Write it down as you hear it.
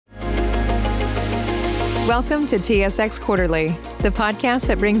Welcome to TSX Quarterly, the podcast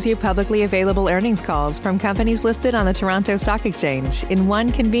that brings you publicly available earnings calls from companies listed on the Toronto Stock Exchange in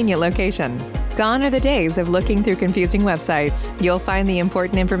one convenient location. Gone are the days of looking through confusing websites. You'll find the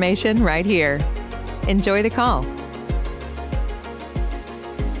important information right here. Enjoy the call.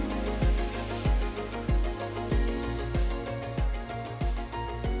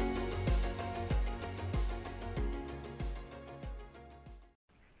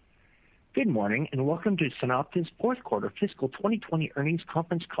 Good morning and welcome to SunOpta's fourth quarter fiscal 2020 earnings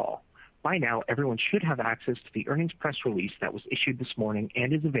conference call. By now, everyone should have access to the earnings press release that was issued this morning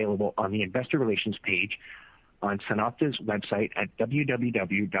and is available on the investor relations page on SunOpta's website at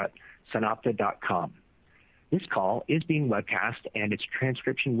www.sunopta.com. This call is being webcast and its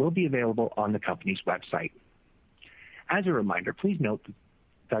transcription will be available on the company's website. As a reminder, please note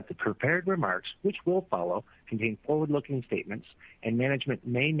that the prepared remarks, which will follow, contain forward-looking statements, and management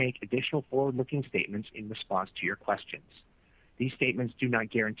may make additional forward-looking statements in response to your questions. These statements do not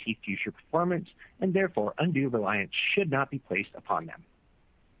guarantee future performance, and therefore undue reliance should not be placed upon them.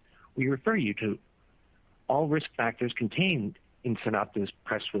 We refer you to all risk factors contained in SunOpta's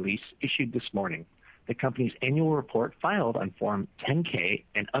press release issued this morning, the company's annual report filed on Form 10-K,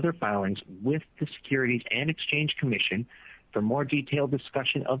 and other filings with the Securities and Exchange Commission for more detailed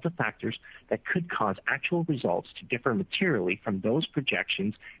discussion of the factors that could cause actual results to differ materially from those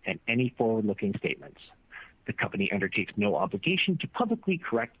projections and any forward-looking statements. The company undertakes no obligation to publicly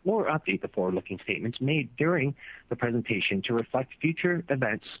correct or update the forward-looking statements made during the presentation to reflect future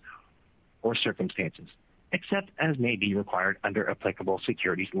events or circumstances, except as may be required under applicable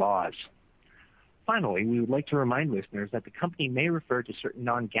securities laws. Finally, we would like to remind listeners that the company may refer to certain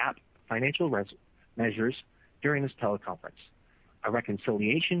non-GAAP financial measures during this teleconference. A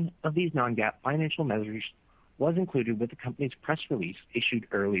reconciliation of these non-GAAP financial measures was included with the company's press release issued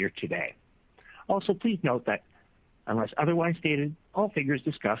earlier today. Also, please note that unless otherwise stated, all figures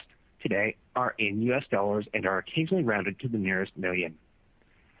discussed today are in U.S. dollars and are occasionally rounded to the nearest million.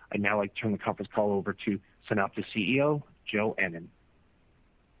 I'd now like to turn the conference call over to SunOpta CEO, Joe Ennen.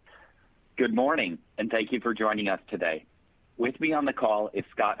 Good morning, and thank you for joining us today. With me on the call is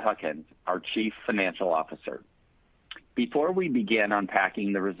Scott Huckins, our Chief Financial Officer. Before we begin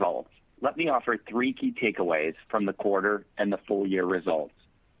unpacking the results, let me offer three key takeaways from the quarter and the full year results.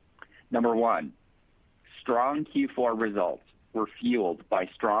 Number one, strong Q4 results were fueled by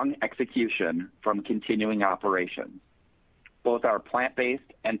strong execution from continuing operations. Both our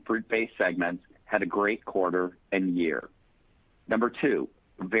plant-based and fruit-based segments had a great quarter and year. Number two,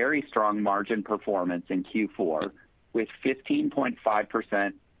 very strong margin performance in Q4 with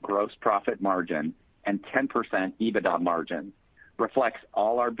 15.5% gross profit margin and 10% EBITDA margin reflects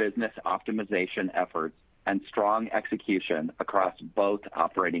all our business optimization efforts and strong execution across both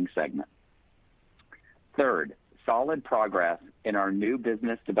operating segments. Third, solid progress in our new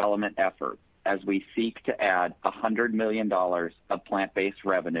business development efforts as we seek to add $100 million of plant-based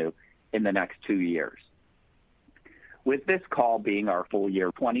revenue in the next 2 years. With this call being our full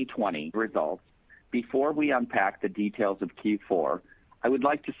year 2020 results, before we unpack the details of Q4, I would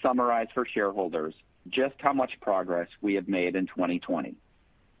like to summarize for shareholders just how much progress we have made in 2020.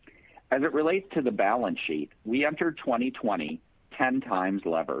 As it relates to the balance sheet, we entered 2020 10 times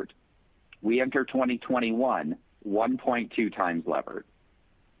levered. We entered 2021 1.2 times levered.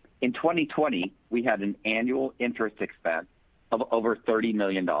 In 2020, we had an annual interest expense of over $30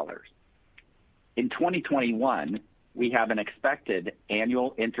 million. In 2021, we have an expected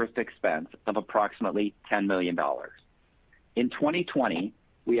annual interest expense of approximately $10 million. In 2020,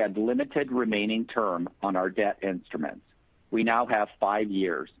 we had limited remaining term on our debt instruments. We now have 5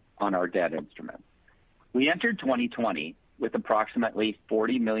 years on our debt instruments. We entered 2020 with approximately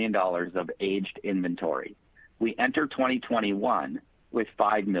 $40 million of aged inventory. We entered 2021 with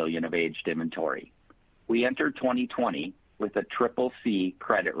 $5 million of aged inventory. We entered 2020 with a CCC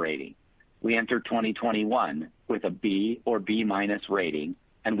credit rating. We entered 2021 with a B or B- rating,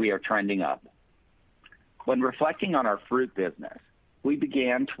 and we are trending up. When reflecting on our fruit business, we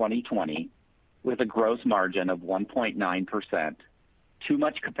began 2020 with a gross margin of 1.9%, too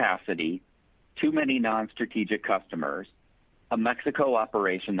much capacity, too many non-strategic customers, a Mexico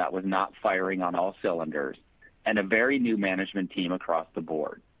operation that was not firing on all cylinders, and a very new management team across the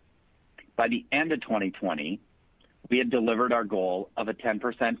board. By the end of 2020, we had delivered our goal of a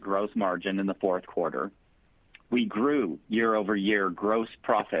 10% gross margin in the fourth quarter. We grew year over year gross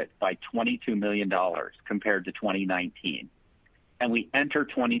profit by $22 million compared to 2019. And we enter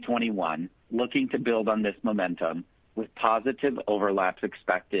 2021 looking to build on this momentum with positive overlaps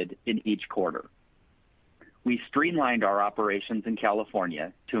expected in each quarter. We streamlined our operations in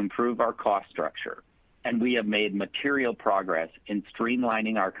California to improve our cost structure. and we have made material progress in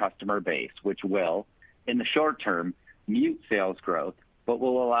streamlining our customer base, which will, in the short term, mute sales growth, but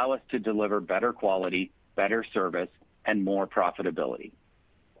will allow us to deliver better quality, better service, and more profitability.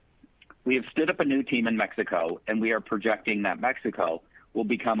 We have stood up a new team in Mexico, and we are projecting that Mexico will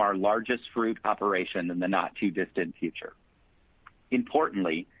become our largest fruit operation in the not-too-distant future.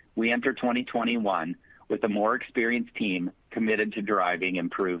 Importantly, we enter 2021 with a more experienced team committed to driving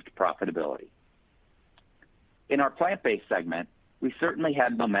improved profitability. In our plant-based segment, we certainly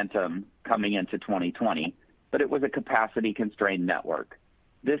had momentum coming into 2020, but it was a capacity-constrained network.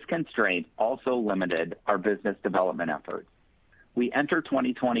 This constraint also limited our business development efforts. We enter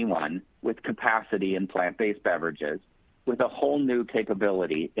 2021 with capacity in plant-based beverages, with a whole new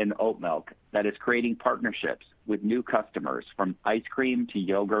capability in oat milk that is creating partnerships with new customers from ice cream to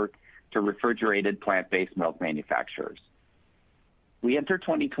yogurt to refrigerated plant-based milk manufacturers. We enter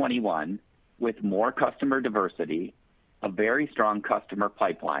 2021 with more customer diversity, a very strong customer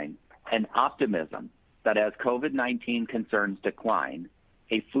pipeline, and optimism that as COVID-19 concerns decline,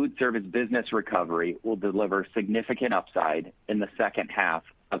 a food service business recovery will deliver significant upside in the second half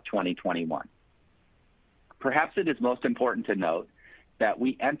of 2021. Perhaps it is most important to note that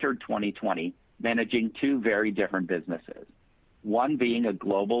we entered 2020 managing two very different businesses, one being a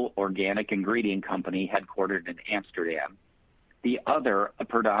global organic ingredient company headquartered in Amsterdam, the other a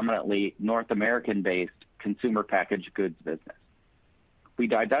predominantly North American-based consumer packaged goods business. We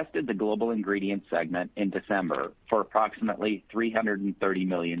divested the global ingredients segment in December for approximately 330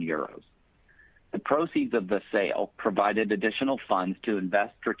 million euros. The proceeds of the sale provided additional funds to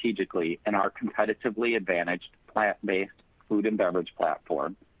invest strategically in our competitively advantaged plant-based food and beverage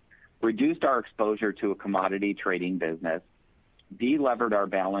platform, reduced our exposure to a commodity trading business, de-levered our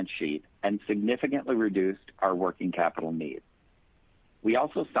balance sheet, and significantly reduced our working capital needs. We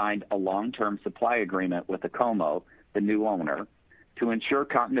also signed a long-term supply agreement with Acomo, the new owner, to ensure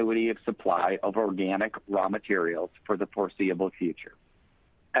continuity of supply of organic raw materials for the foreseeable future.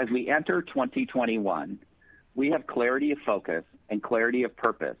 As we enter 2021, we have clarity of focus and clarity of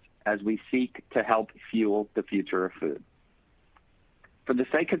purpose as we seek to help fuel the future of food. For the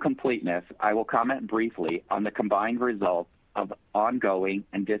sake of completeness, I will comment briefly on the combined results of ongoing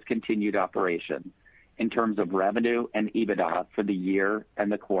and discontinued operations in terms of revenue and EBITDA for the year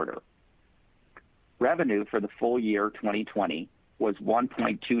and the quarter. Revenue for the full year 2020 was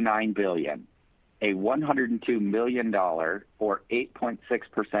 $1.29 billion, a $102 million or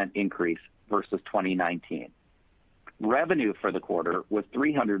 8.6% increase versus 2019. Revenue for the quarter was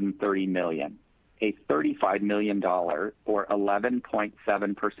 $330 million, a $35 million or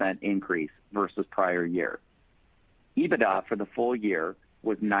 11.7% increase versus prior year. EBITDA for the full year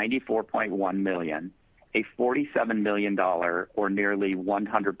was $94.1 million, a $47 million or nearly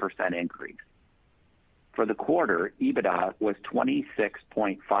 100% increase. For the quarter, EBITDA was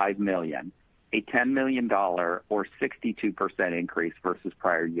 $26.5 million, a $10 million or 62% increase versus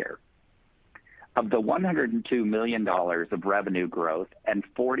prior year. Of the $102 million of revenue growth and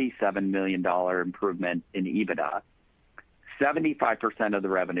 $47 million improvement in EBITDA, 75% of the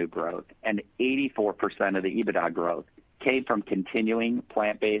revenue growth and 84% of the EBITDA growth came from continuing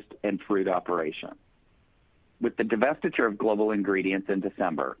plant-based and fruit operations. With the divestiture of global ingredients in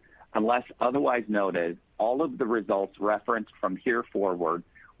December, unless otherwise noted, all of the results referenced from here forward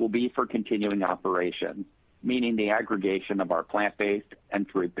will be for continuing operations, meaning the aggregation of our plant-based and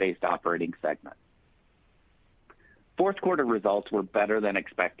fruit-based operating segments. Fourth quarter results were better than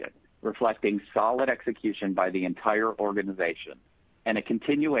expected, reflecting solid execution by the entire organization and a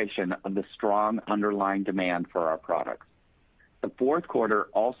continuation of the strong underlying demand for our products. The fourth quarter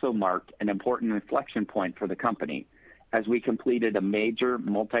also marked an important inflection point for the company as we completed a major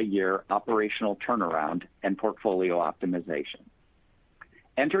multi-year operational turnaround and portfolio optimization.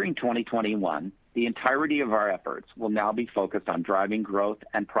 Entering 2021, the entirety of our efforts will now be focused on driving growth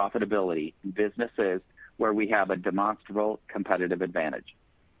and profitability in businesses where we have a demonstrable competitive advantage.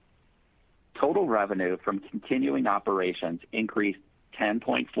 Total revenue from continuing operations increased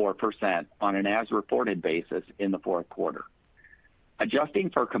 10.4% on an as-reported basis in the fourth quarter. Adjusting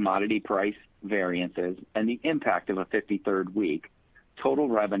for commodity price variances and the impact of a 53rd week, total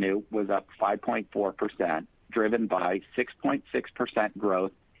revenue was up 5.4%, driven by 6.6%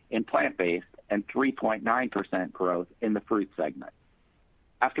 growth in plant-based and 3.9% growth in the fruit segment.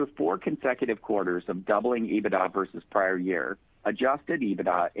 After 4 consecutive quarters of doubling EBITDA versus prior year, adjusted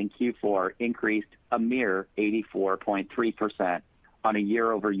EBITDA in Q4 increased a mere 84.3% on a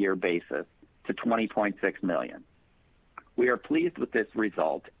year-over-year basis to $20.6 million. We are pleased with this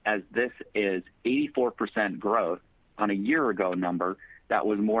result, as this is 84% growth on a year ago number that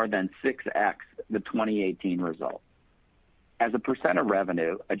was more than 6x the 2018 result. As a percent of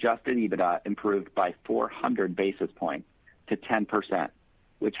revenue, adjusted EBITDA improved by 400 basis points to 10%,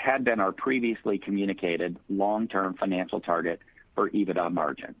 which had been our previously communicated long-term financial target for EBITDA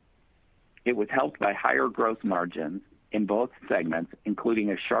margin. It was helped by higher gross margins in both segments,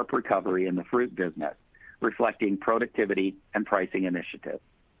 including a sharp recovery in the fruit business, reflecting productivity and pricing initiatives.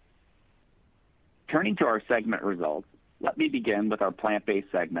 Turning to our segment results, let me begin with our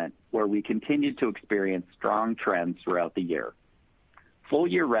plant-based segment, where we continued to experience strong trends throughout the year.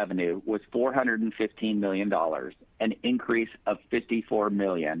 Full-year revenue was $415 million, an increase of $54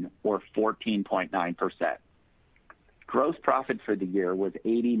 million, or 14.9%. Gross profit for the year was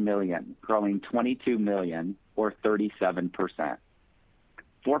 $80 million, growing $22 million, or 37%.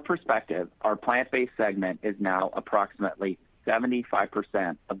 For perspective, our plant-based segment is now approximately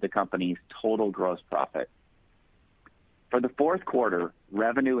 75% of the company's total gross profit. For the fourth quarter,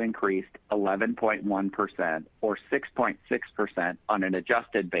 revenue increased 11.1%, or 6.6% on an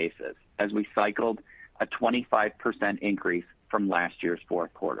adjusted basis, as we cycled a 25% increase from last year's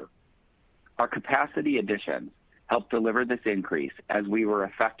fourth quarter. Our capacity additions helped deliver this increase as we were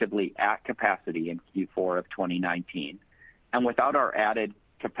effectively at capacity in Q4 of 2019, and without our added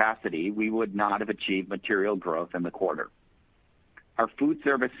capacity, we would not have achieved material growth in the quarter. Our food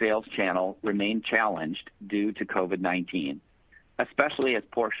service sales channel remained challenged due to COVID-19, especially as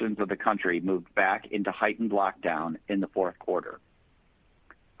portions of the country moved back into heightened lockdown in the fourth quarter.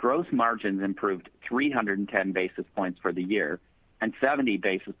 Gross margins improved 310 basis points for the year and 70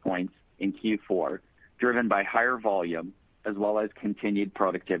 basis points in Q4, driven by higher volume as well as continued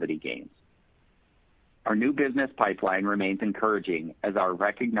productivity gains. Our new business pipeline remains encouraging as our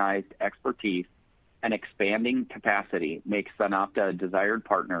recognized expertise and expanding capacity makes SunOpta a desired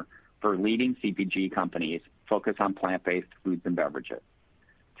partner for leading CPG companies focused on plant-based foods and beverages.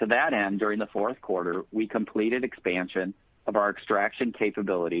 To that end, during the fourth quarter, we completed expansion of our extraction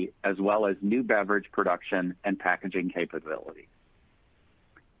capability as well as new beverage production and packaging capability.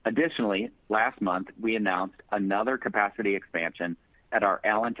 Additionally, last month, we announced another capacity expansion at our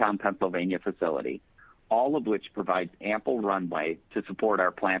Allentown, Pennsylvania facility, all of which provides ample runway to support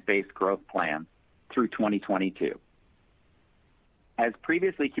our plant-based growth plan through 2022. As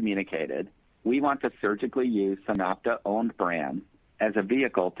previously communicated, we want to surgically use SunOpta-owned brands as a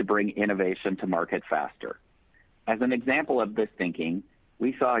vehicle to bring innovation to market faster. As an example of this thinking,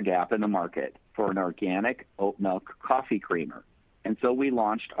 we saw a gap in the market for an organic oat milk coffee creamer, and so we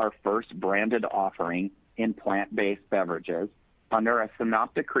launched our first branded offering in plant-based beverages under a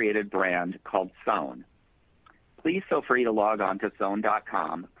SunOpta-created brand called SON. Please feel free to log on to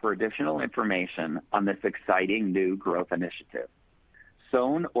SON.com for additional information on this exciting new growth initiative.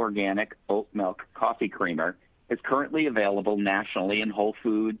 SON Organic Oat Milk Coffee Creamer is currently available nationally in Whole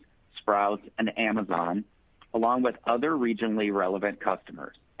Foods, Sprouts, and Amazon, along with other regionally relevant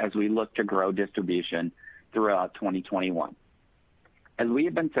customers as we look to grow distribution throughout 2021. As we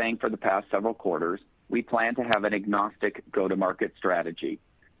have been saying for the past several quarters, we plan to have an agnostic go-to-market strategy,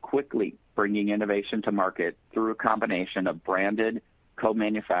 quickly bringing innovation to market through a combination of branded,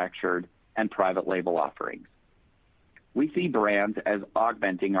 co-manufactured, and private label offerings. We see brands as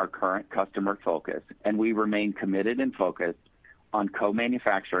augmenting our current customer focus, and we remain committed and focused on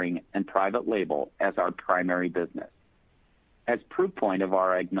co-manufacturing and private label as our primary business. As proof point of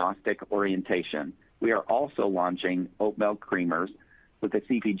our agnostic orientation, we are also launching oat milk creamers with a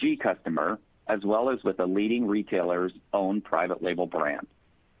CPG customer, as well as with a leading retailer's own private label brand.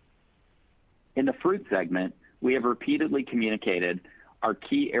 In the fruit segment, we have repeatedly communicated our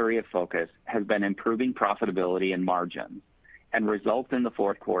key area of focus has been improving profitability and margins, and results in the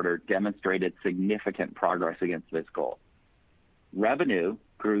fourth quarter demonstrated significant progress against this goal. Revenue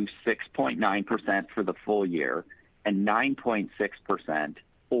grew 6.9% for the full year and 9.6%,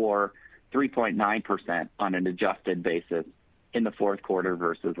 or 3.9% on an adjusted basis in the fourth quarter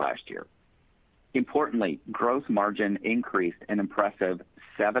versus last year. Importantly, gross margin increased an impressive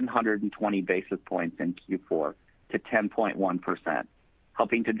 720 basis points in Q4 to 10.1%,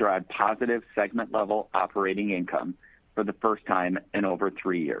 helping to drive positive segment-level operating income for the first time in over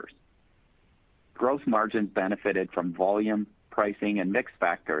 3 years. Gross margins benefited from volume, pricing, and mix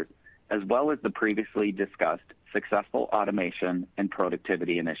factors, as well as the previously discussed successful automation and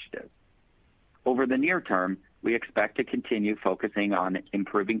productivity initiatives. Over the near term, we expect to continue focusing on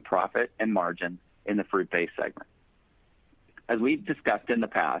improving profit and margin in the fruit-based segment. As we've discussed in the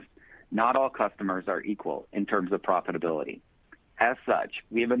past, not all customers are equal in terms of profitability. As such,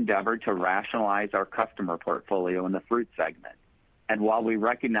 we have endeavored to rationalize our customer portfolio in the fruit segment. And while we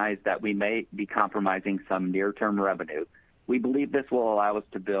recognize that we may be compromising some near-term revenue, we believe this will allow us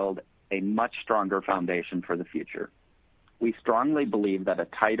to build a much stronger foundation for the future. We strongly believe that a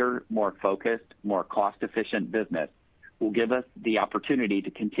tighter, more focused, more cost-efficient business will give us the opportunity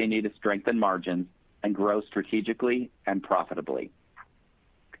to continue to strengthen margins and grow strategically and profitably.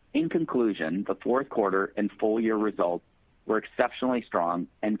 In conclusion, the fourth quarter and full year results were exceptionally strong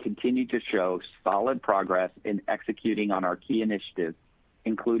and continue to show solid progress in executing on our key initiatives,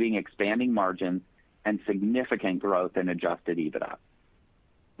 including expanding margins and significant growth in adjusted EBITDA.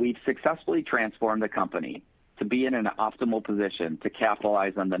 We've successfully transformed the company to be in an optimal position to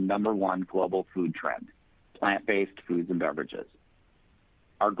capitalize on the number one global food trend, plant-based foods and beverages.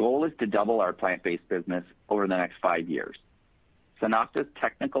 Our goal is to double our plant-based business over the next 5 years. SunOpta's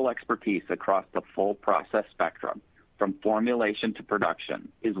technical expertise across the full process spectrum, from formulation to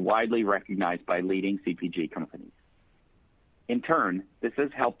production, is widely recognized by leading CPG companies. In turn, this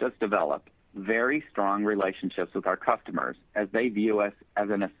has helped us develop very strong relationships with our customers as they view us as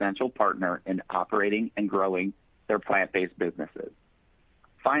an essential partner in operating and growing their plant-based businesses.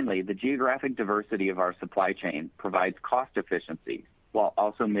 Finally, the geographic diversity of our supply chain provides cost efficiency while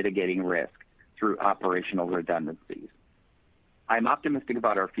also mitigating risk through operational redundancies. I'm optimistic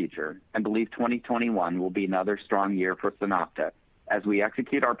about our future and believe 2021 will be another strong year for SunOpta as we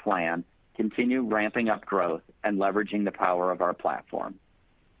execute our plan, continue ramping up growth, and leveraging the power of our platform.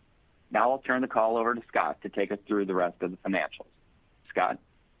 Now I'll turn the call over to Scott to take us through the rest of the financials. Scott?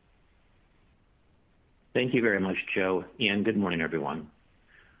 Thank you very much, Joe, and good morning, everyone.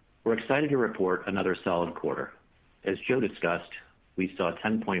 We're excited to report another solid quarter. As Joe discussed, we saw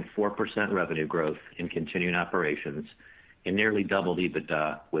 10.4% revenue growth in continuing operations and nearly doubled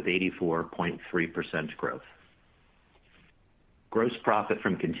EBITDA with 84.3% growth. Gross profit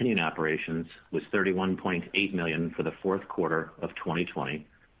from continuing operations was $31.8 million for the fourth quarter of 2020,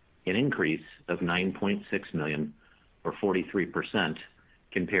 an increase of $9.6 million or 43%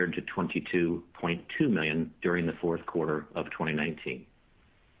 compared to $22.2 million during the fourth quarter of 2019.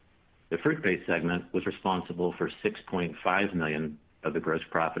 The fruit-based segment was responsible for $6.5 million of the gross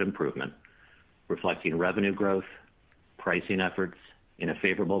profit improvement, reflecting revenue growth, pricing efforts, and a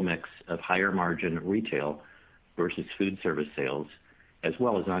favorable mix of higher margin retail versus food service sales, as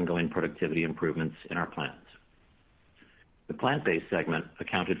well as ongoing productivity improvements in our plants. The plant-based segment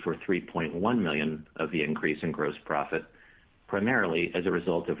accounted for $3.1 million of the increase in gross profit, primarily as a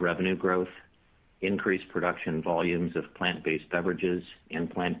result of revenue growth, increased production volumes of plant-based beverages and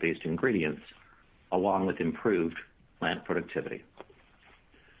plant-based ingredients, along with improved plant productivity.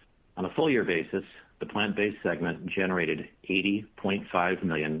 On a full year basis, the plant-based segment generated $80.5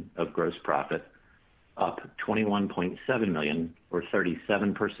 million of gross profit, up $21.7 million or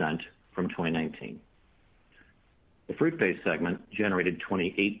 37% from 2019. The fruit-based segment generated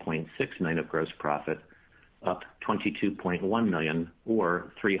 $28.6 million of gross profit, up $22.1 million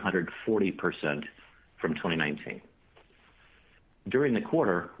or 340% from 2019. During the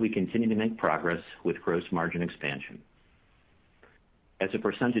quarter, we continued to make progress with gross margin expansion. As a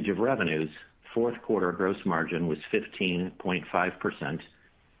percentage of revenues, fourth quarter gross margin was 15.5%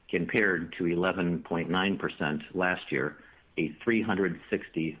 compared to 11.9% last year, a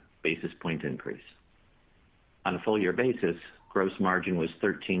 360 basis point increase. On a full year basis, gross margin was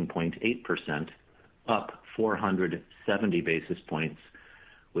 13.8%, up 470 basis points,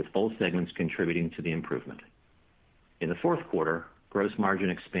 with both segments contributing to the improvement. In the fourth quarter, gross margin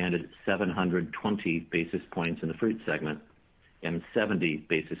expanded 720 basis points in the fruit segment and 70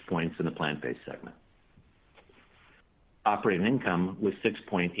 basis points in the plant-based segment. Operating income was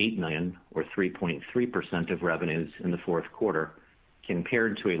 $6.8 million or 3.3% of revenues in the fourth quarter,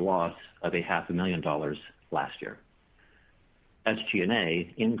 compared to a loss of $500,000 last year.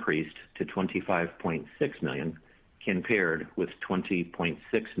 SG&A increased to $25.6 million, compared with $20.6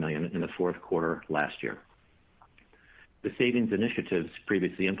 million in the fourth quarter last year. The savings initiatives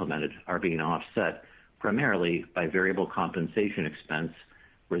previously implemented are being offset primarily by variable compensation expense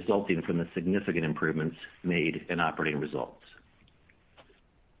resulting from the significant improvements made in operating results.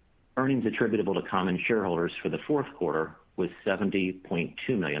 Earnings attributable to common shareholders for the fourth quarter was $70.2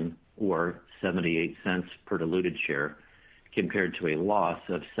 million or 78 cents per diluted share, compared to a loss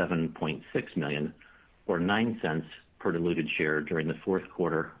of $7.6 million or 9 cents per diluted share during the fourth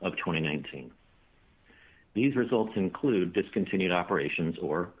quarter of 2019. These results include discontinued operations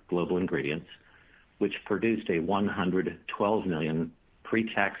or global ingredients, which produced a $112 million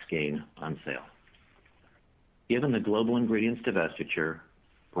pre-tax gain on sale. Given the global ingredients divestiture,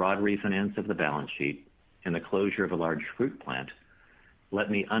 broad refinance of the balance sheet, and the closure of a large fruit plant,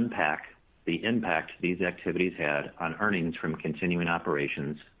 let me unpack the impact these activities had on earnings from continuing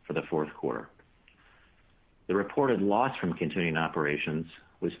operations for the fourth quarter. The reported loss from continuing operations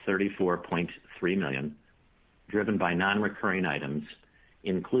was $34.3 million, driven by non-recurring items,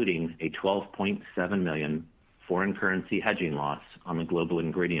 including a $12.7 million foreign currency hedging loss on the global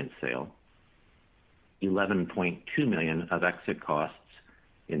ingredient sale, $11.2 million of exit costs,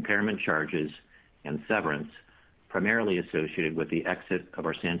 impairment charges, and severance, primarily associated with the exit of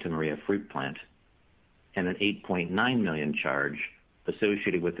our Santa Maria fruit plant, and an $8.9 million charge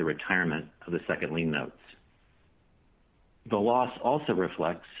associated with the retirement of the second lien notes. The loss also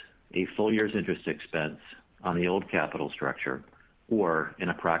reflects a full year's interest expense on the old capital structure, or an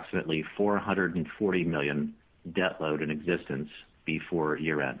approximately $440 million debt load in existence before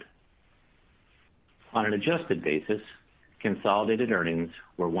year-end. On an adjusted basis, consolidated earnings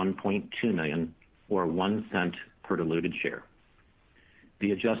were $1.2 million, or 1 cent per diluted share.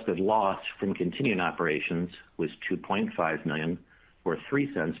 The adjusted loss from continuing operations was $2.5 million, or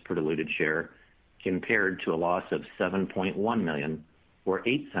 3 cents per diluted share, compared to a loss of $7.1 million, or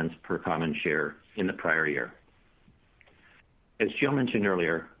 8 cents per common share in the prior year. As Joe mentioned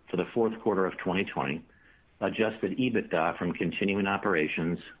earlier, for the fourth quarter of 2020, adjusted EBITDA from continuing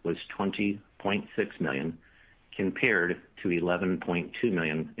operations was $20.6 million, compared to $11.2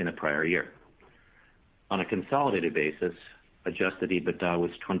 million in the prior year. On a consolidated basis, adjusted EBITDA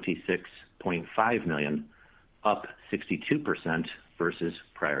was $26.5 million, up 62% versus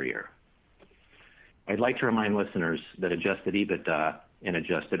prior year. I'd like to remind listeners that adjusted EBITDA and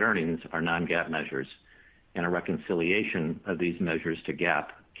adjusted earnings are non-GAAP measures, and a reconciliation of these measures to GAAP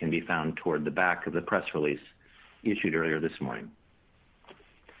can be found toward the back of the press release issued earlier this morning.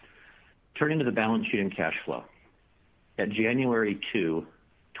 Turning to the balance sheet and cash flow. At January 2,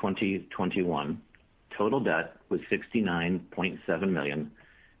 2021, total debt was $69.7 million,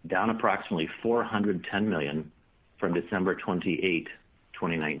 down approximately $410 million from December 28,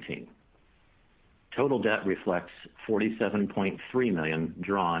 2019. Total debt reflects $47.3 million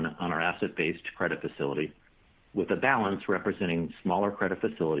drawn on our asset-based credit facility, with a balance representing smaller credit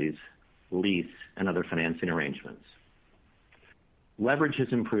facilities, lease, and other financing arrangements. Leverage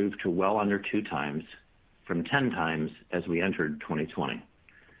has improved to well under 2 times from 10 times as we entered 2020.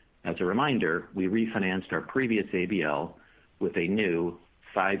 As a reminder, we refinanced our previous ABL with a new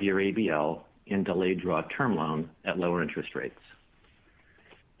 5-year ABL and delayed draw term loan at lower interest rates.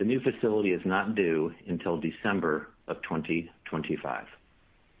 The new facility is not due until December of 2025.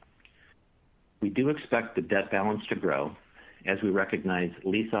 We do expect the debt balance to grow as we recognize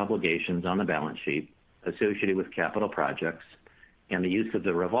lease obligations on the balance sheet associated with capital projects and the use of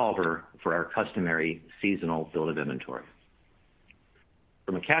the revolver for our customary seasonal build of inventory.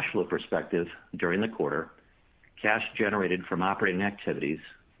 From a cash flow perspective, during the quarter, cash generated from operating activities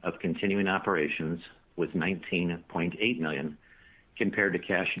of continuing operations was $19.8 million, compared to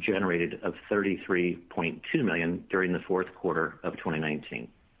cash generated of $33.2 million during the fourth quarter of 2019.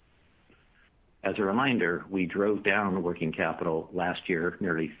 As a reminder, we drove down working capital last year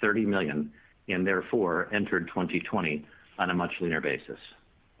nearly $30 million and therefore entered 2020 on a much leaner basis.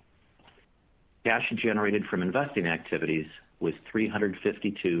 Cash generated from investing activities was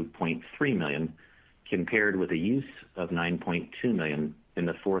 $352.3 million, compared with a use of $9.2 million in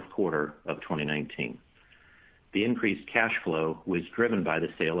the fourth quarter of 2019. The increased cash flow was driven by the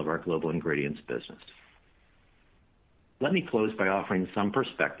sale of our global ingredients business. Let me close by offering some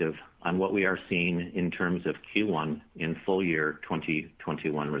perspective on what we are seeing in terms of Q1 and full year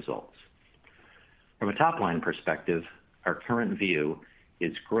 2021 results. From a top-line perspective, our current view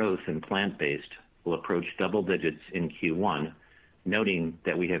is growth in plant-based will approach double digits in Q1, noting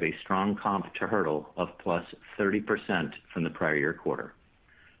that we have a strong comp to hurdle of plus 30% from the prior year quarter.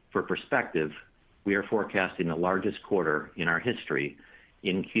 For perspective, we are forecasting the largest quarter in our history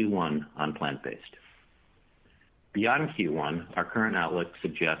in Q1 on plant-based. Beyond Q1, our current outlook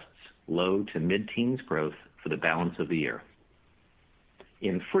suggests low to mid-teens growth for the balance of the year.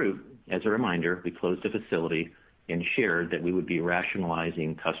 In fruit, as a reminder, we closed a facility and shared that we would be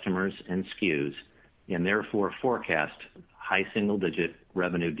rationalizing customers and SKUs and therefore forecast high single-digit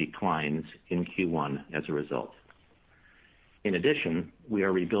revenue declines in Q1 as a result. In addition, we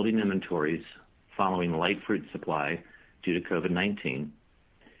are rebuilding inventories following light fruit supply due to COVID-19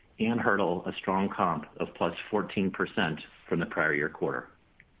 and hurdle a strong comp of plus 14% from the prior year quarter.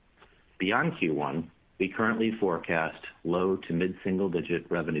 Beyond Q1, we currently forecast low to mid-single-digit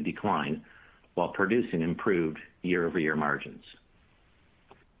revenue decline while producing improved year-over-year margins.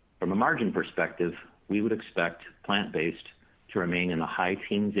 From a margin perspective, we would expect plant-based to remain in the high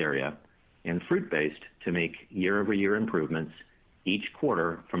teens area and fruit-based to make year-over-year improvements each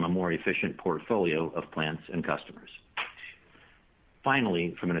quarter from a more efficient portfolio of plants and customers.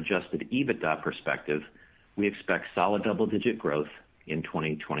 Finally, from an adjusted EBITDA perspective, we expect solid double-digit growth in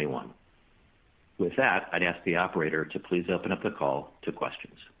 2021. With that, I'd ask the operator to please open up the call to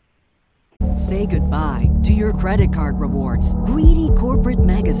questions. Say goodbye to your credit card rewards. Greedy corporate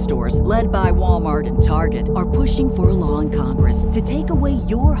mega stores, led by Walmart and Target, are pushing for a law in Congress to take away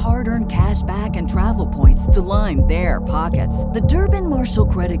your hard-earned cash back and travel points to line their pockets. The Durbin-Marshall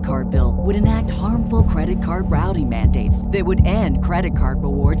credit card bill would enact harmful credit card routing mandates that would end credit card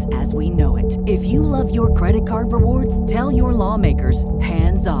rewards as we know it. If you love your credit card rewards, tell your lawmakers,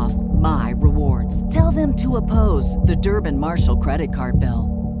 hands off my rewards. Tell them to oppose the Durbin-Marshall credit card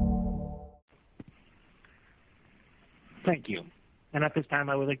bill. Thank you. And at this time,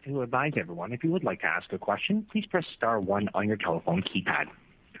 I would like to advise everyone, if you would like to ask a question, please press star one on your telephone keypad.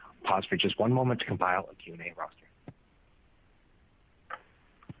 Pause for just one moment to compile a Q&A roster.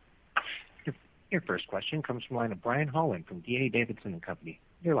 Your first question comes from the line of Brian Holland from D.A. Davidson & Company.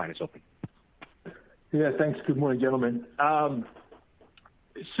 Your line is open. Yeah, thanks. Good morning, gentlemen.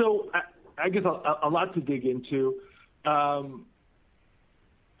 So I guess a lot to dig into. So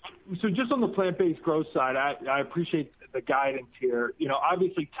just on the plant-based growth side, I appreciate the guidance here. You know,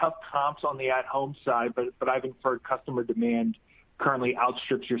 obviously tough comps on the at-home side, but I've inferred customer demand currently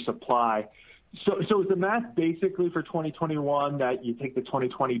outstrips your supply. So is the math basically for 2021 that you take the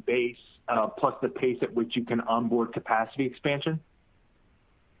 2020 base plus the pace at which you can onboard capacity expansion?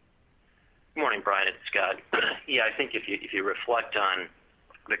 Good morning, Brian. It's Scott. Yeah, I think if you reflect on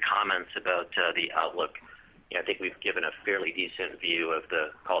the comments about the outlook, I think we've given a fairly decent view of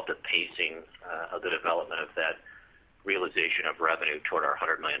the pacing of the development of that realization of revenue toward our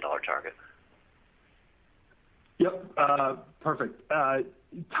 $100 million target. Yep, perfect.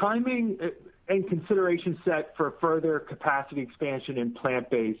 Timing and consideration set for further capacity expansion in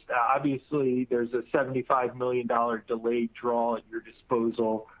plant-based. Obviously, there's a $75 million delayed draw at your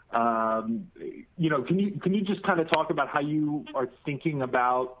disposal. Can you just kind of talk about how you are thinking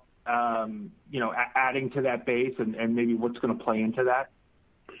about adding to that base and maybe what's going to play into that?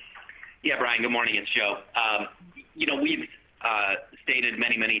 Yeah, Brian, good morning. It's Joe. We've stated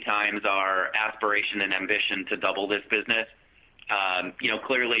many times our aspiration and ambition to double this business.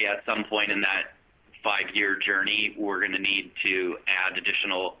 Clearly at some point in that 5-year journey, we're going to need to add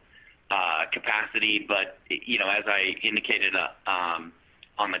additional capacity. But, as I indicated on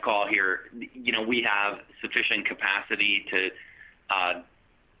the call here, we have sufficient capacity to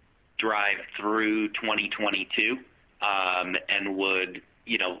drive through 2022 and would,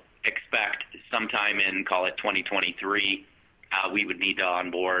 expect sometime in, call it 2023, we would need to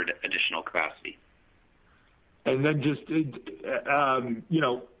onboard additional capacity. And then just,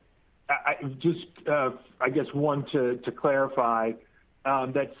 I guess one to clarify,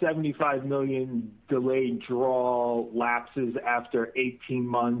 that $75 million delayed draw lapses after 18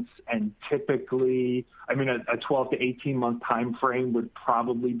 months, and typically, a 12 to 18 month time frame would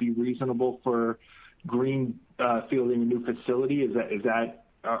probably be reasonable for green fielding a new facility.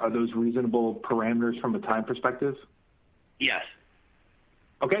 Are those reasonable parameters from a time perspective? Yes.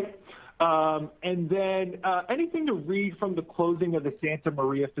 Okay. And then anything to read from the closing of the Santa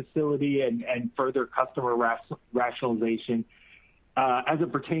Maria facility and further customer rationalization as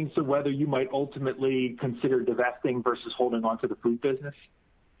it pertains to whether you might ultimately consider divesting versus holding on to the food business?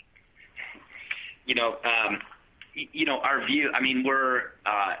 Our view, we're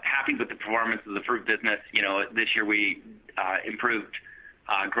happy with the performance of the fruit business. This year we improved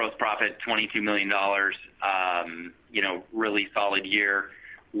gross profit $22 million, really solid year.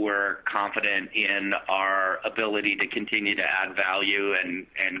 We're confident in our ability to continue to add value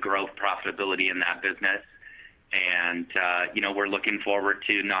and grow profitability in that business. And, we're looking forward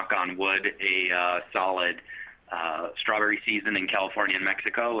to, knock on wood, a solid strawberry season in California and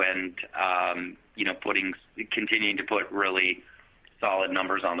Mexico, and, continuing to put really solid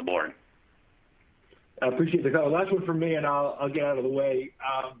numbers on the board. I appreciate the call. Last one from me, and I'll get out of the way.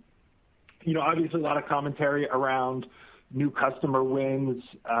 Obviously a lot of commentary around new customer wins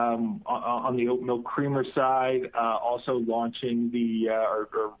on the oat milk creamer side, also launching or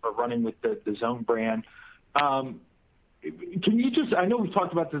running with the Zone brand. Can you just, I know we've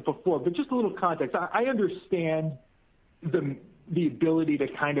talked about this before, but just a little context. I understand the ability to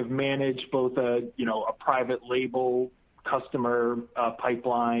kind of manage both a private label customer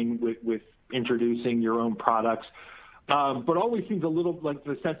pipeline with introducing your own products. But always seems a little like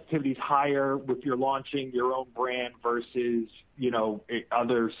the sensitivity is higher with your launching your own brand versus,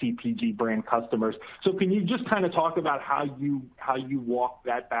 other CPG brand customers. So can you just kind of talk about how you walk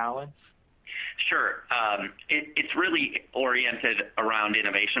that balance? Sure. It's really oriented around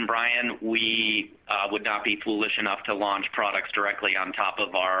innovation, Brian. We would not be foolish enough to launch products directly on top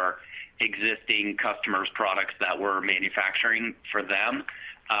of our existing customers' products that we're manufacturing for them.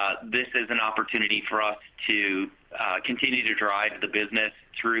 This is an opportunity for us to continue to drive the business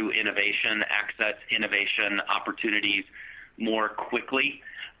through innovation, access innovation opportunities more quickly.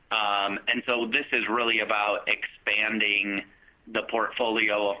 And so this is really about expanding the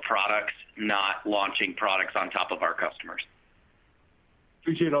portfolio of products, not launching products on top of our customers.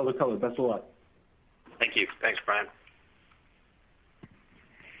 Appreciate all the color. Best of luck. Thank you. Thanks, Brian.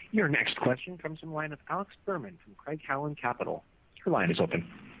 Your next question comes from the line of Alex Berman from Craig-Hallum Capital. Your line is open.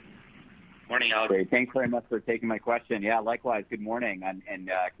 Morning, Alex. Great. Thanks very much for taking my question. Yeah, likewise. Good morning,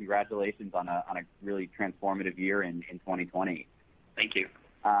 and congratulations on a really transformative year in 2020. Thank you.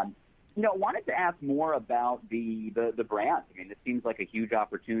 Wanted to ask more about the brand. I mean, this seems like a huge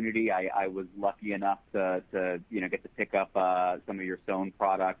opportunity. I was lucky enough to get to pick up some of your SOY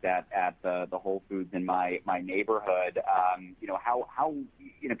product at the Whole Foods in my neighborhood. How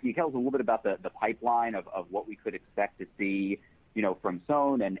can you tell us a little bit about the pipeline of what we could expect to see, from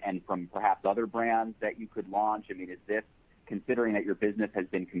SOY and from perhaps other brands that you could launch? I mean, is this, considering that your business has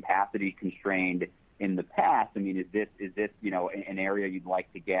been capacity constrained in the past, I mean, is this an area you'd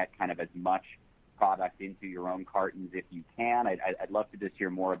like to get kind of as much product into your own cartons if you can? I'd love to just hear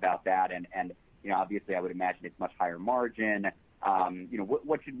more about that. And obviously, I would imagine it's much higher margin.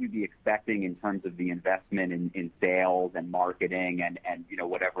 What should we be expecting in terms of the investment in sales and marketing and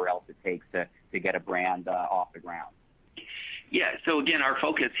whatever else it takes to get a brand off the ground? Yeah. So again, our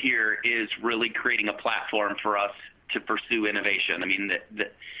focus here is really creating a platform for us to pursue innovation. I mean,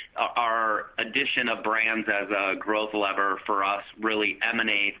 our addition of brands as a growth lever for us really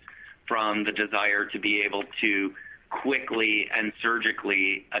emanates from the desire to be able to quickly and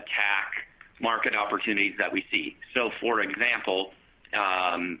surgically attack market opportunities that we see. So, for example,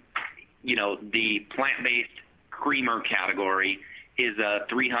 the plant-based creamer category is a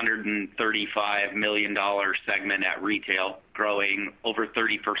 $335 million segment at retail, growing over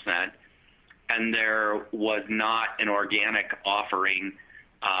 30%. And there was not an organic offering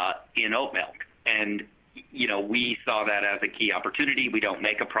in oat milk. And, we saw that as a key opportunity. We don't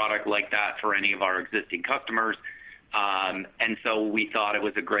make a product like that for any of our existing customers. And so we thought it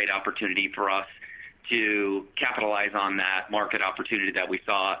was a great opportunity for us to capitalize on that market opportunity that we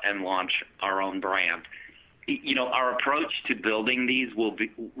saw and launch our own brand. Our approach to building these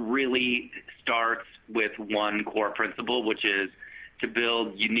really starts with one core principle, which is to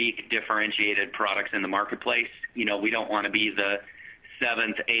build unique, differentiated products in the marketplace. We don't want to be the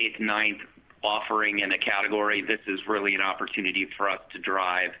 7th, 8th, 9th offering in a category. This is really an opportunity for us to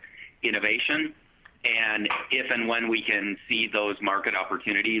drive innovation. And if and when we can see those market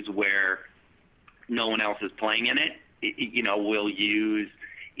opportunities where no one else is playing in it, we'll use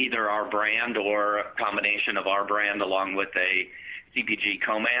either our brand or a combination of our brand along with a CPG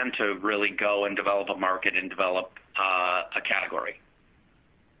co-man to really go and develop a market and develop a category.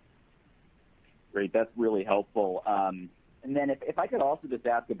 Great. That's really helpful. And then if I could also just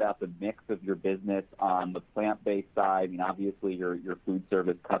ask about the mix of your business on the plant-based side. I mean, obviously, your food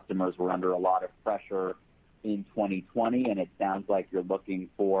service customers were under a lot of pressure in 2020, and it sounds like you're looking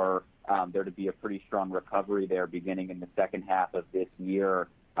for there to be a pretty strong recovery there beginning in the second half of this year.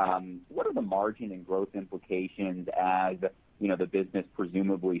 What are the margin and growth implications as the business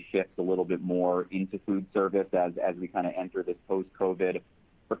presumably shifts a little bit more into food service as we kind of enter this post-COVID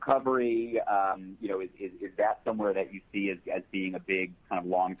recovery? Is that somewhere that you see as being a big kind of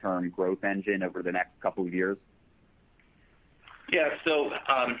long-term growth engine over the next couple of years? Yeah. So,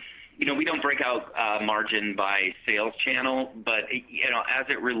 we don't break out margin by sales channel, but, as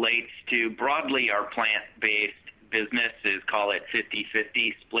it relates to broadly our plant-based business is, call it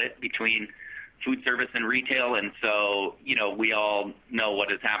 50-50 split between food service and retail. And so, we all know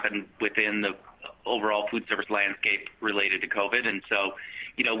what has happened within the overall food service landscape related to COVID. And so,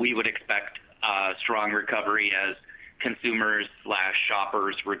 we would expect strong recovery as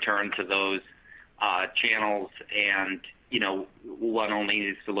consumers/shoppers return to those channels. And, one only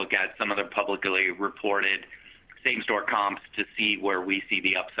needs to look at some of the publicly reported same-store comps to see where we see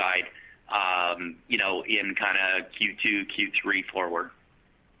the upside, in kind of Q2, Q3 forward.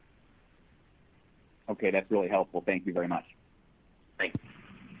 Okay, that's really helpful. Thank you very much. Thanks.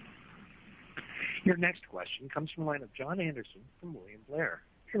 Your next question comes from the line of Jon Andersen from William Blair.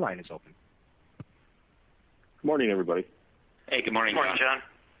 Your line is open. Good morning, everybody. Hey, good morning, Jon.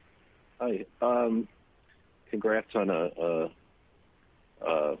 Hi. Congrats on a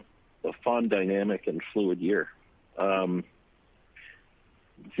fun, dynamic, and fluid year. I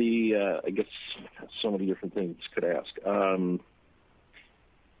guess so many different things could ask.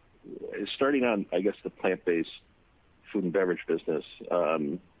 Starting on, I guess, the plant-based food and beverage business,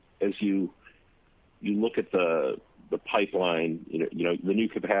 as you look at the pipeline, the new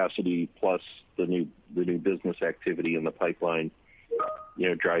capacity plus the new business activity in the pipeline,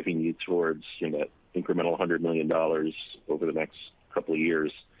 driving you towards that incremental $100 million over the next couple of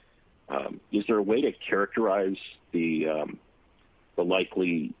years. Is there a way to characterize the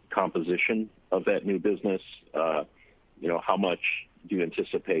likely composition of that new business? How much do you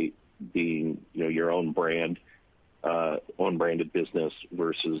anticipate being your own branded business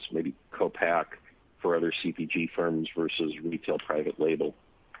versus maybe co-pack for other CPG firms versus retail private label?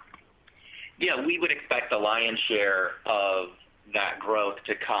 Yeah, we would expect the lion's share of that growth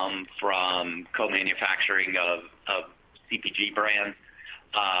to come from co-manufacturing of CPG brands,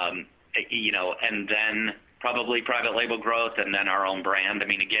 and then probably private label growth, and then our own brand. I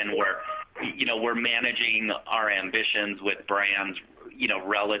mean, again, we're managing our ambitions with brands,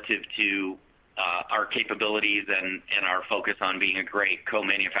 relative to our capabilities and our focus on being a great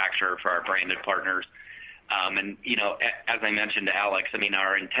co-manufacturer for our branded partners. As I mentioned to Alex, I mean,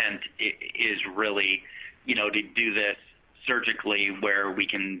 our intent is really, to do this surgically where we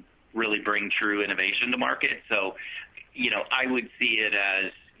can really bring true innovation to market. So, I would see it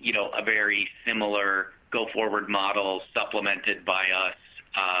as, a very similar go-forward model supplemented by us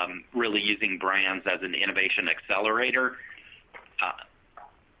really using brands as an innovation accelerator.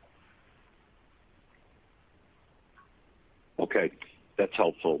 Okay, that's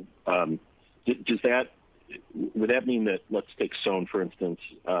helpful. Would that mean that, let's take SON for instance,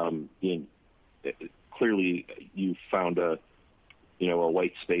 clearly you found a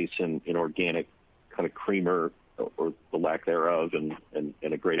white space in organic kind of creamer or the lack thereof, and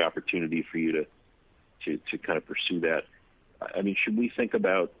a great opportunity for you to kind of pursue that. I mean, should we think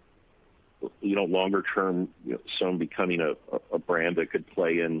about longer term, SON becoming a brand that could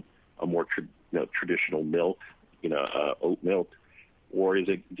play in a more traditional milk, oat milk, or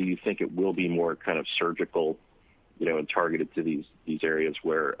do you think it will be more kind of surgical, and targeted to these areas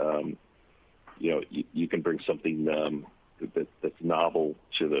where you can bring something that's novel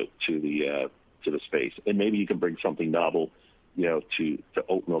to the space, and maybe you can bring something novel, to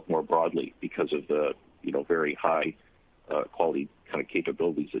oat milk more broadly because of the very high quality kind of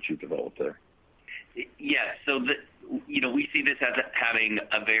capabilities that you've developed there. Yeah, so we see this as having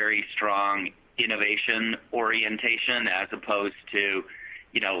a very strong innovation orientation as opposed to,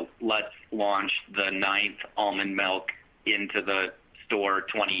 let's launch the 9th almond milk into the store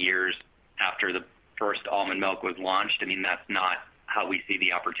 20 years after the first almond milk was launched. I mean, that's not how we see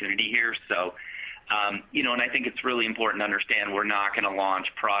the opportunity here. So, and I think it's really important to understand we're not going to launch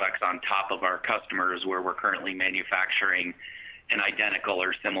products on top of our customers where we're currently manufacturing an identical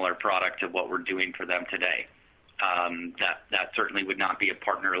or similar product to what we're doing for them today. That certainly would not be a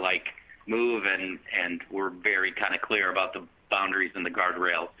partner-like move, and we're very kind of clear about the boundaries and the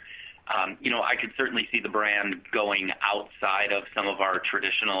guardrails. I could certainly see the brand going outside of some of our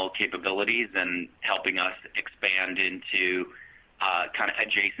traditional capabilities and helping us expand into kind of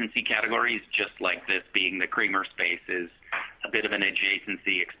adjacency categories, just like this being the creamer space is a bit of an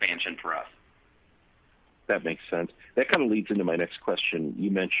adjacency expansion for us. That makes sense. That kind of leads into my next question.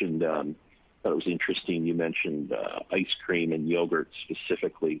 You mentioned, thought it was interesting, you mentioned ice cream and yogurt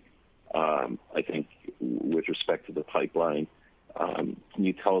specifically, I think with respect to the pipeline. Can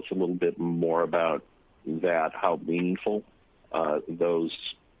you tell us a little bit more about that, how meaningful those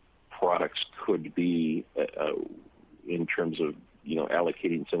products could be in terms of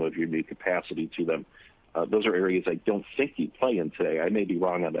allocating some of your new capacity to them? Those are areas I don't think you play in today. I may be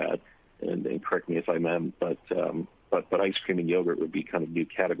wrong on that, and correct me if I am, but ice cream and yogurt would be kind of new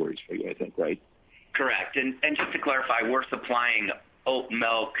categories for you, I think, right? Correct. And just to clarify, we're supplying oat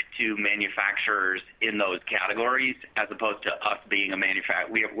milk to manufacturers in those categories as opposed to us being a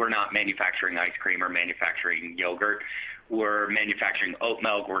manufacturer. We're not manufacturing ice cream or manufacturing yogurt. We're manufacturing oat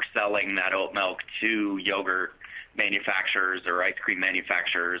milk. We're selling that oat milk to yogurt manufacturers or ice cream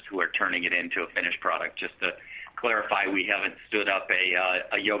manufacturers who are turning it into a finished product. Just to clarify, we haven't stood up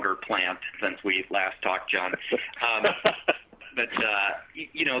a yogurt plant since we last talked, John. But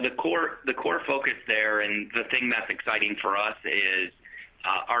the core focus there, and the thing that's exciting for us is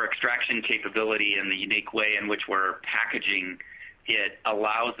our extraction capability and the unique way in which we're packaging it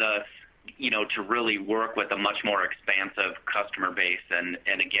allows us, to really work with a much more expansive customer base, and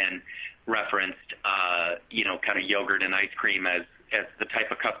again referenced, kind of yogurt and ice cream as the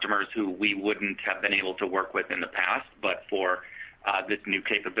type of customers who we wouldn't have been able to work with in the past, but for this new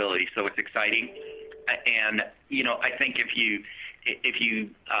capability. So it's exciting. And, I think if you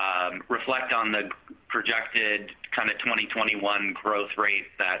reflect on the projected kind of 2021 growth rates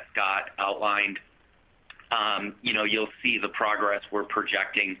that Scott outlined, you'll see the progress we're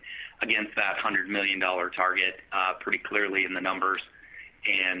projecting against that $100 million target pretty clearly in the numbers.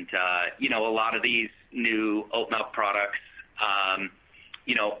 And, a lot of these new oat milk products,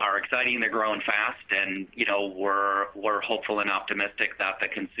 are exciting. They're growing fast, and, we're hopeful and optimistic that the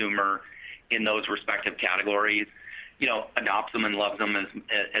consumer in those respective categories, adopts them and loves them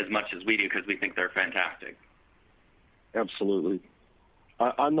as much as we do, because we think they're fantastic. Absolutely.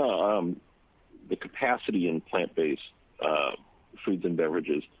 On the capacity in plant-based foods and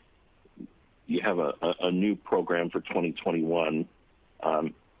beverages, you have a new program for 2021.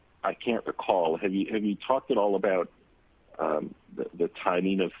 I can't recall. Have you talked at all about the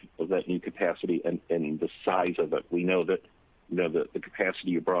timing of that new capacity and the size of it? We know that the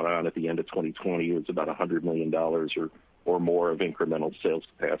capacity you brought on at the end of 2020 was about $100 million or more of incremental sales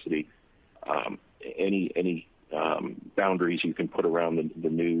capacity. Any boundaries you can put around the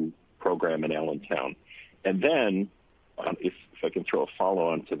new program in Allentown? And then, if I can throw a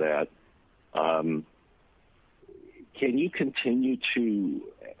follow-on to that, can you continue to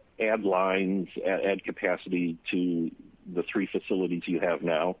add lines, add capacity to the 3 facilities you have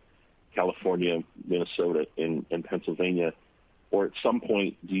now, California, Minnesota, and Pennsylvania? Or at some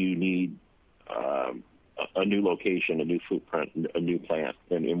point, do you need a new location, a new footprint, a new plant,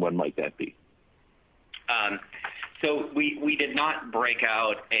 and when might that be? So we did not break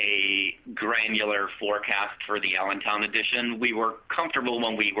out a granular forecast for the Allentown addition. We were comfortable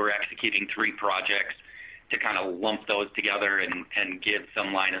when we were executing 3 projects to kind of lump those together and give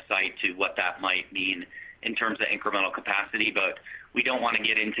some line of sight to what that might mean in terms of incremental capacity. But we don't want to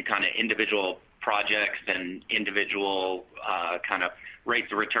get into kind of individual projects and individual kind of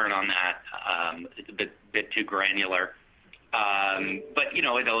rates of return on that. It's a bit too granular. But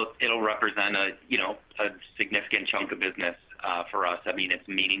it'll represent a significant chunk of business for us. I mean, it's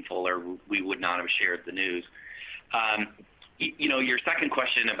meaningful, or we would not have shared the news. Your second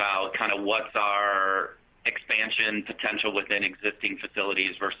question about kind of what's our expansion potential within existing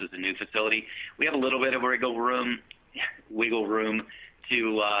facilities versus a new facility, we have a little bit of wiggle room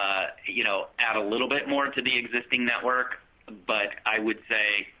to add a little bit more to the existing network. But I would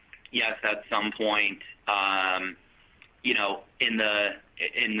say yes, at some point,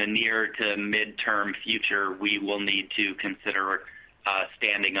 in the near to midterm future, we will need to consider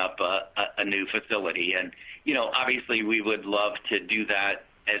standing up a new facility. And, obviously we would love to do that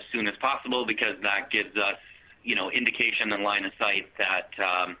as soon as possible, because that gives us, indication and line of sight that,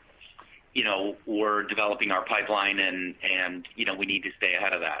 we're developing our pipeline and we need to stay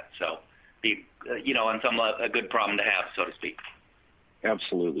ahead of that. So, a good problem to have, so to speak.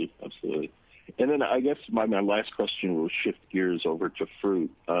 Absolutely. And then I guess my last question will shift gears over to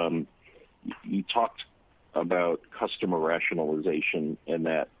fruit. You talked about customer rationalization and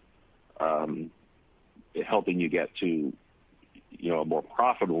that helping you get to a more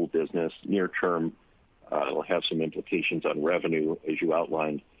profitable business near term. Will have some implications on revenue, as you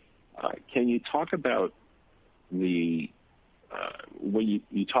outlined. Can you talk about when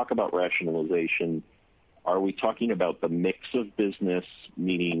you talk about rationalization, are we talking about the mix of business,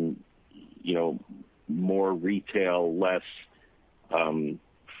 meaning more retail, less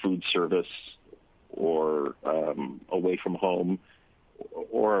food service or away from home,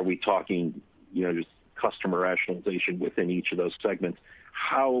 or are we talking just customer rationalization within each of those segments?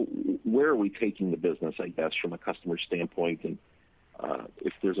 Where are we taking the business, I guess, from a customer standpoint? And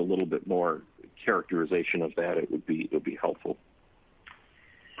if there's a little bit more characterization of that, it would be helpful.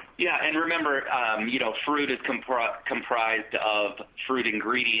 Yeah, and remember, fruit is comprised of fruit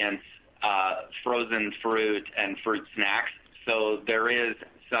ingredients, frozen fruit, and fruit snacks. So there is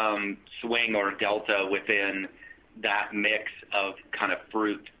some swing or delta within that mix of kind of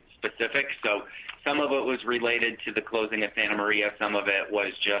fruit specific. So some of it was related to the closing of Santa Maria. Some of it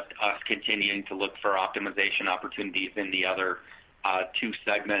was just us continuing to look for optimization opportunities in the other 2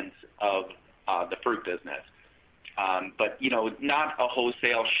 segments of the fruit business. But, not a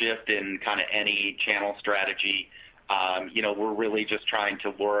wholesale shift in kind of any channel strategy. We're really just trying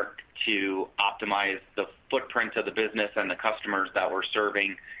to work to optimize the footprint of the business and the customers that we're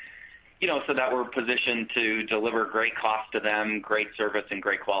serving, so that we're positioned to deliver great cost to them, great service, and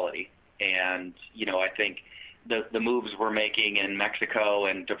great quality. And, I think the moves we're making in Mexico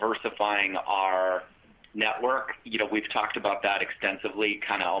and diversifying our network, we've talked about that extensively,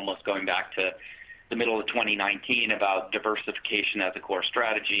 kind of almost going back to the middle of 2019 about diversification as a core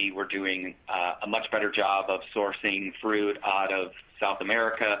strategy. We're doing a much better job of sourcing fruit out of South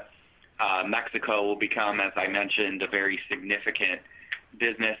America. Mexico will become, as I mentioned, a very significant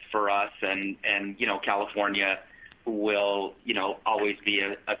business for us, and California will, always be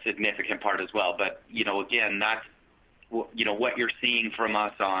a significant part as well. But, again, that's, what you're seeing from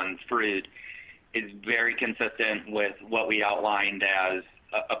us on fruit is very consistent with what we outlined as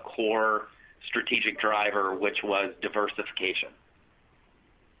a core strategic driver, which was diversification.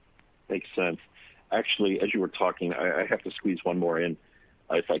 Makes sense. Actually, as you were talking, I have to squeeze one more in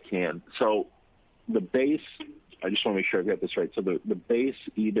if I can. So the base, I just want to make sure I've got this right. So the base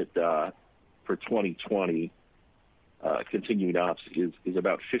EBITDA for 2020 continuing ops is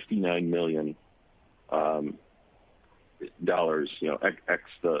about $59 million ex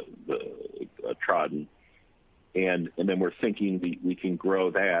the Trodden, and then we're thinking we can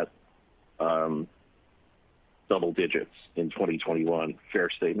grow that double digits in 2021. Fair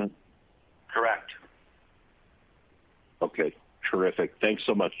statement? Correct. Okay, terrific. Thanks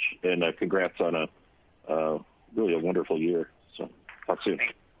so much, and congrats on really a wonderful year. So talk soon.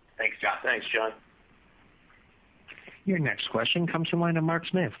 Thanks, John. Thanks, John. Your next question comes from the line of Mark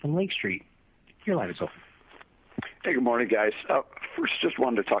Smith from Lake Street. Your line is open. Hey, good morning, guys. First, just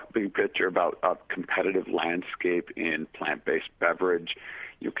wanted to talk big picture about competitive landscape in plant-based beverage.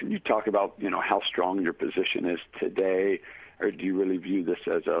 Can you talk about how strong your position is today, or do you really view this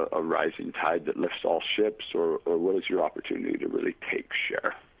as a rising tide that lifts all ships, or what is your opportunity to really take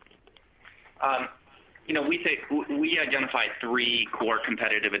share? We identify three core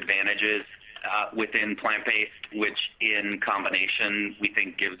competitive advantages within plant-based, which in combination we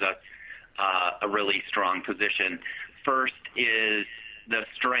think gives us a really strong position. First is the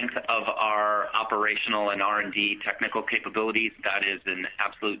strength of our operational and R&D technical capabilities. That is an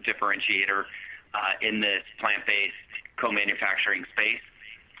absolute differentiator in this plant-based co-manufacturing space.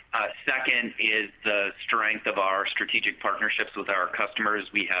 Second is the strength of our strategic partnerships with our customers.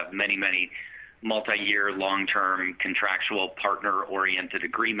 We have many, many multi-year, long-term, contractual, partner-oriented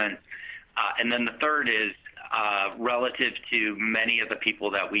agreements. And then the third is relative to many of the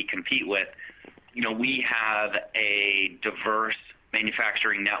people that we compete with, we have a diverse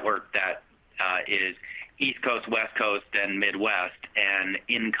manufacturing network that is East Coast, West Coast, and Midwest, and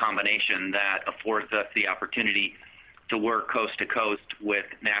in combination that affords us the opportunity to work coast to coast with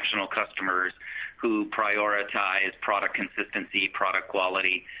national customers who prioritize product consistency, product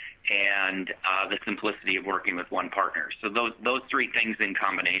quality, and the simplicity of working with one partner. So those three things in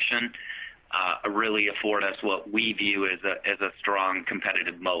combination really afford us what we view as a strong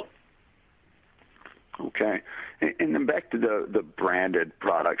competitive moat. Okay. And then back to the branded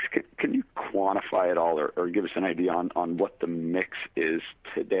products, can you quantify it all or give us an idea on what the mix is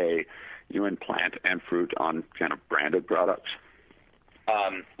today, in plant and fruit on kind of branded products?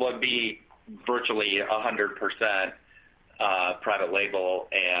 Well, it'd be virtually 100% private label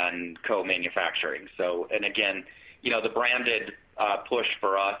and co-manufacturing. So, and again, the branded push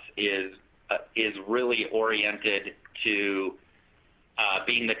for us is really oriented to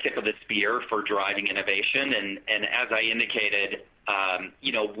being the tip of the spear for driving innovation. And as I indicated,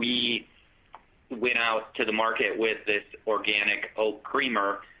 we went out to the market with this organic oat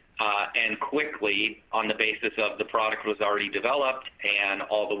creamer, and quickly, on the basis of the product was already developed and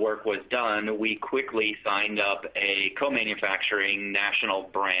all the work was done, we quickly signed up a co-manufacturing national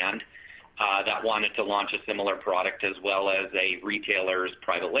brand that wanted to launch a similar product, as well as a retailer's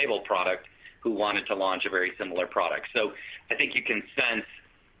private label product who wanted to launch a very similar product. So I think you can sense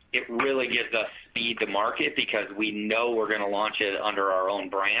it really gives us speed to market because we know we're going to launch it under our own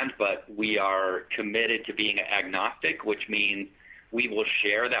brand, but we are committed to being agnostic, which means we will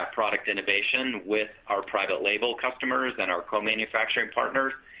share that product innovation with our private label customers and our co-manufacturing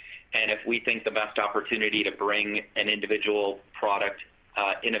partners. And if we think the best opportunity to bring an individual product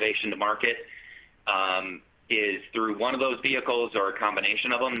innovation to market is through one of those vehicles or a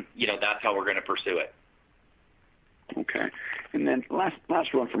combination of them, that's how we're going to pursue it. Okay. And then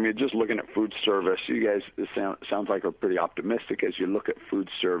last one from me, just looking at food service, you guys sounds like are pretty optimistic as you look at food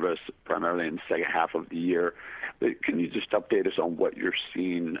service primarily in the second half of the year. Can you just update us on what you're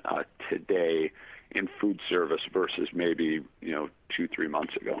seeing today in food service versus maybe 2-3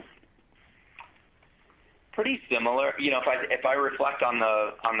 months ago? Pretty similar. If I reflect on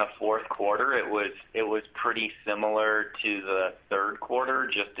the fourth quarter, it was pretty similar to the third quarter,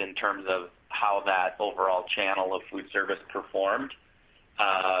 just in terms of how that overall channel of food service performed.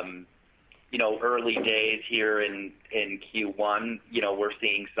 Early days here in Q1, we're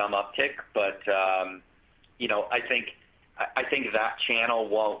seeing some uptick, but I think that channel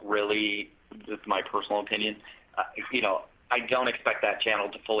won't really. This is my personal opinion. I don't expect that channel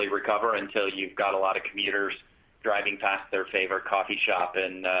to fully recover until you've got a lot of commuters driving past their favorite coffee shop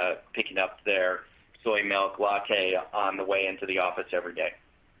and picking up their soy milk latte on the way into the office every day.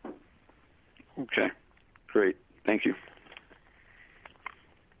 Okay, great. Thank you.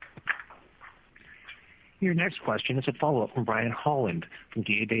 Your next question is a follow-up from Brian Holland from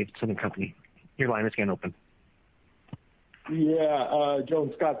D.A. Davidson & Company. Your line is again open. Yeah, Joe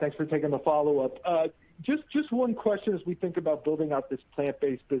and Scott, thanks for taking the follow-up. Just one question as we think about building out this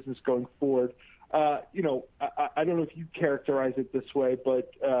plant-based business going forward. I don't know if you characterize it this way,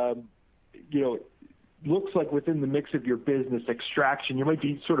 but looks like within the mix of your business, extraction, you might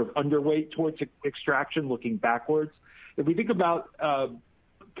be sort of underweight towards extraction looking backwards. If we think about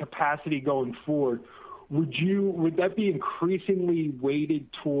capacity going forward, would that be increasingly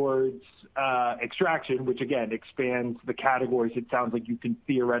weighted towards extraction, which again expands the categories it sounds like you can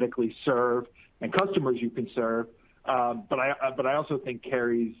theoretically serve and customers you can serve, but I also think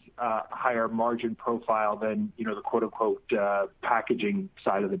carries a higher margin profile than the quote unquote packaging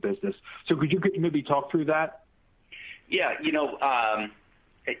side of the business. So could you maybe talk through that? Yeah,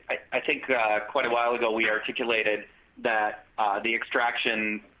 I think quite a while ago we articulated that the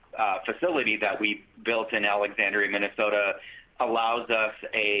extraction facility that we built in Alexandria, Minnesota, allows us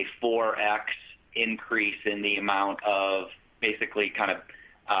a 4x increase in the amount of basically kind of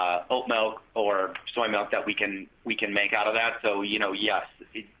oat milk or soy milk that we can make out of that. So yes,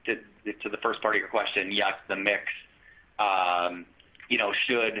 to the first part of your question, yes, the mix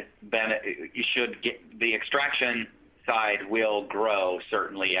should get the extraction side will grow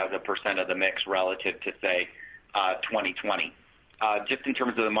certainly as a percent of the mix relative to say 2020. Just in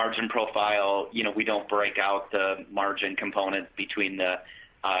terms of the margin profile, we don't break out the margin components between the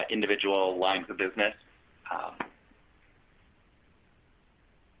individual lines of business.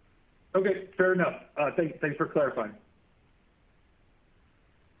 Okay, fair enough. Thanks for clarifying.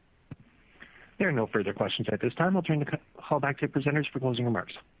 There are no further questions at this time. I'll turn the call back to presenters for closing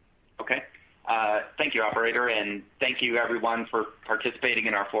remarks. Okay. Thank you, operator, and thank you everyone for participating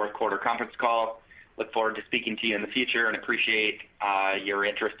in our fourth quarter conference call. Look forward to speaking to you in the future and appreciate your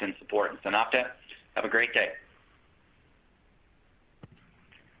interest and support in SunOpta. Have a great day.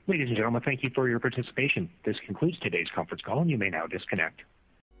 Ladies and gentlemen, thank you for your participation. This concludes today's conference call, and you may now disconnect.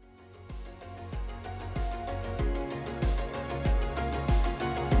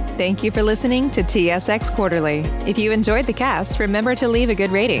 Thank you for listening to TSX Quarterly. If you enjoyed the cast, remember to leave a good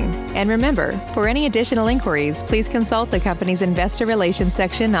rating. And remember, for any additional inquiries, please consult the company's investor relations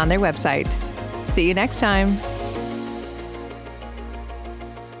section on their website. See you next time.